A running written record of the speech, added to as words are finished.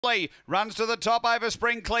Runs to the top over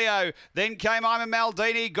Spring Cleo. Then came I'm a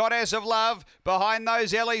Maldini, Goddess of Love. Behind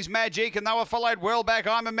those, Ellie's Magic, and they were followed well back.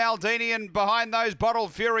 I'm a Maldini, and behind those,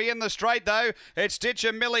 Bottled Fury in the straight though. It's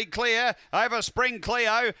Stitcher Millie clear over Spring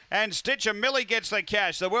Cleo, and Stitcher Millie gets the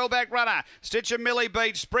cash. The well back runner, Stitcher Millie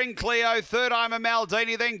beats Spring Cleo. Third, I'm a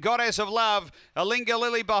Maldini, then Goddess of Love. Alinga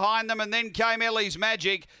Lily behind them, and then came Ellie's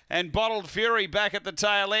Magic and Bottled Fury back at the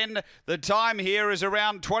tail end. The time here is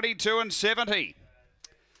around 22:70.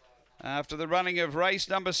 After the running of race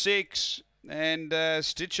number 6 and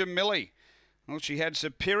Stitcher Millie. Well, she had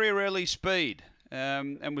superior early speed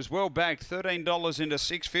and was well backed, $13 into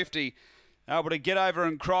 $6.50. Able to get over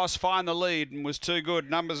and cross, find the lead, and was too good.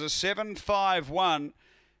 Numbers are 7, 5, 1.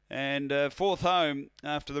 And fourth home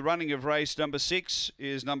after the running of race number 6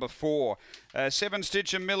 is number 4. 7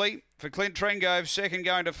 Stitcher Millie for Clint Trengove. Second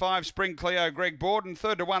going to 5 Spring Cleo Greg Borden.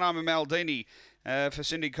 Third to 1 I'm a Maldini for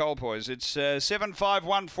Cindy Colpoys. It's 7, 5,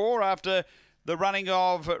 1, 4 after the running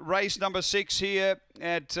of race number 6 here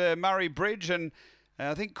at Murray Bridge. And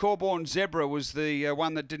I think Corborn Zebra was the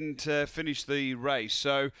one that didn't finish the race.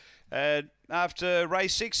 So after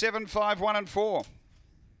race 6, 7, 5, 1 and 4.